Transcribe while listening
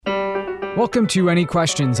Welcome to Any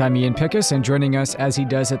Questions. I'm Ian Pickus, and joining us as he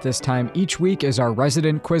does at this time each week is our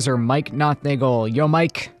resident quizzer, Mike Nothnagel. Yo,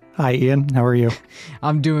 Mike. Hi, Ian. How are you?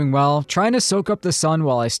 I'm doing well, trying to soak up the sun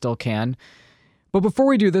while I still can. But before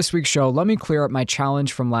we do this week's show, let me clear up my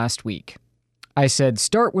challenge from last week. I said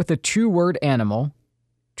start with a two-word animal,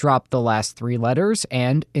 drop the last three letters,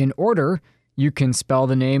 and in order, you can spell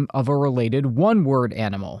the name of a related one-word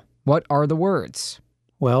animal. What are the words?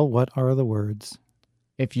 Well, what are the words?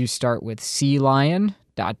 If you start with sea lion, ...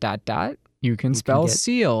 you can spell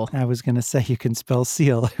seal. I was going to say you can spell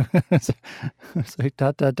seal. So,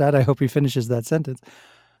 I hope he finishes that sentence.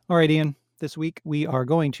 All right, Ian. This week we are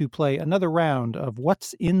going to play another round of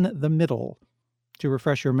What's in the Middle. To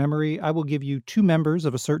refresh your memory, I will give you two members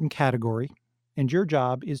of a certain category, and your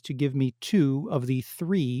job is to give me two of the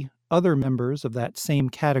three other members of that same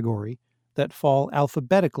category that fall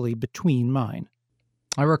alphabetically between mine.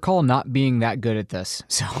 I recall not being that good at this,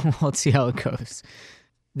 so let's see how it goes.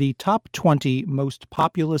 The top 20 most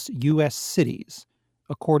populous U.S. cities,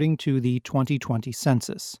 according to the 2020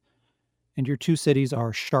 census. And your two cities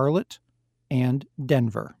are Charlotte and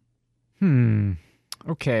Denver.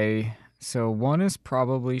 Okay, so one is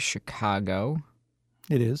probably Chicago.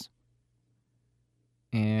 It is.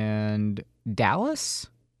 And Dallas?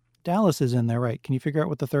 Dallas is in there, right. Can you figure out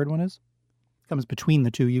what the third one is? Comes between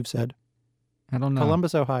the two you've said. I don't know.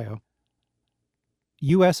 Columbus, Ohio.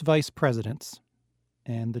 U.S. vice presidents.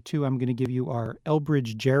 And the two I'm going to give you are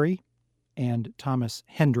Elbridge Gerry and Thomas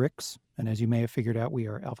Hendricks. And as you may have figured out, we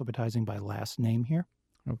are alphabetizing by last name here.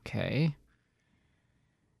 Okay.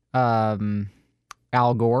 Al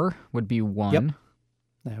Gore would be one.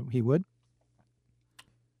 Yep. He would.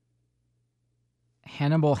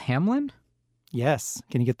 Hannibal Hamlin? Yes.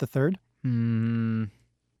 Can you get the third?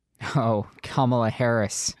 Oh, Kamala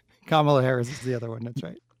Harris. Kamala Harris is the other one. That's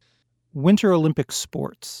right. Winter Olympic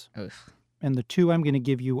sports. Ugh. And the two I'm going to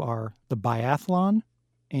give you are the biathlon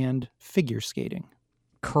and figure skating.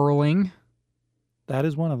 Curling. That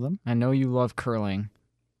is one of them. I know you love curling.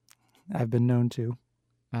 I've been known to.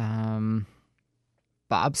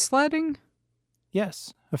 Bobsledding?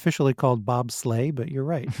 Yes. Officially called bobsleigh, but you're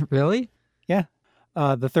right. Really? Yeah.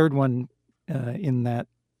 The third one in that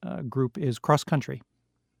group is cross country.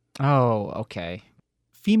 Oh, okay.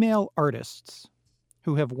 Female artists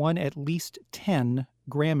who have won at least 10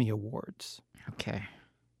 Grammy Awards. Okay.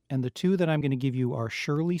 And the two that I'm going to give you are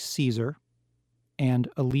Shirley Caesar and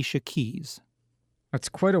Alicia Keys. That's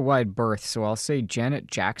quite a wide berth, so I'll say Janet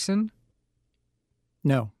Jackson.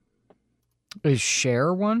 No. Is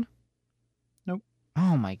Cher one? Nope.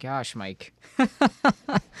 Oh my gosh, Mike.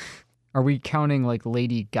 Are we counting like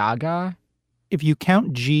Lady Gaga? If you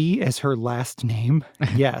count G as her last name,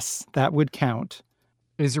 yes, that would count.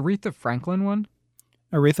 Is Aretha Franklin one?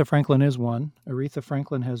 Aretha Franklin is one. Aretha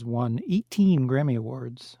Franklin has won 18 Grammy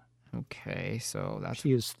Awards. Okay, so that's...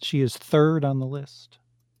 She is third on the list.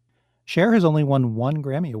 Cher has only won one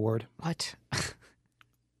Grammy Award. What?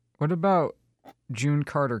 What about June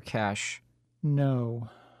Carter Cash? No.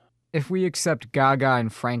 If we accept Gaga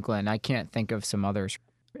and Franklin, I can't think of some others.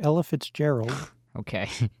 Ella Fitzgerald. Okay.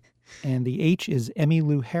 And the H is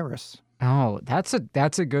Emmylou Harris. Oh, that's a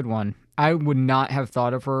good one. I would not have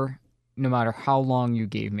thought of her no matter how long you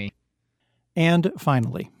gave me. And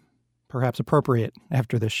finally, perhaps appropriate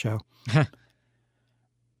after this show,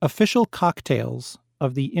 official cocktails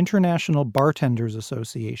of the International Bartenders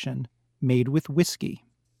Association made with whiskey.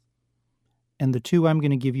 And the two I'm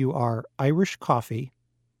going to give you are Irish coffee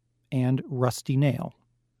and rusty nail.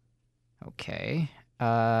 Okay.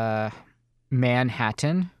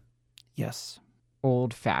 Manhattan. Yes.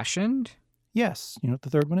 Old fashioned. Yes. You know what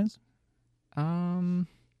the third one is?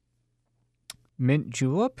 Mint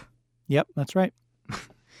julep. Yep, that's right.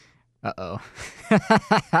 Uh-oh.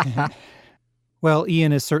 Well,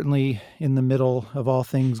 Ian is certainly in the middle of all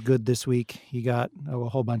things good this week. You got a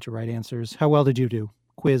whole bunch of right answers. How well did you do?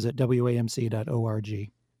 Quiz at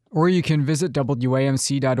wamc.org. Or you can visit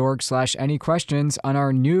wamc.org/anyquestions on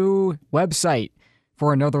our new website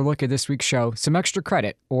for another look at this week's show, some extra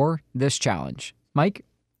credit, or this challenge. Mike?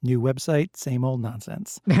 New website, same old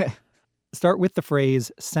nonsense. Start with the phrase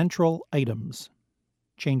central items.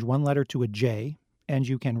 Change one letter to a J, and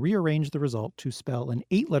you can rearrange the result to spell an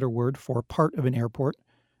 8-letter word for part of an airport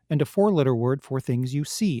and a 4-letter word for things you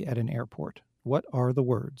see at an airport. What are the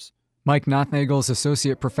words? Mike Nothnagel is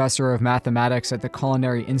Associate Professor of Mathematics at the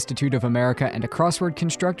Culinary Institute of America and a crossword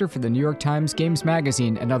constructor for the New York Times, Games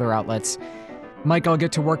Magazine, and other outlets. Mike, I'll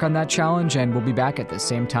get to work on that challenge, and we'll be back at the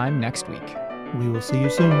same time next week. We will see you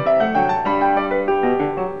soon.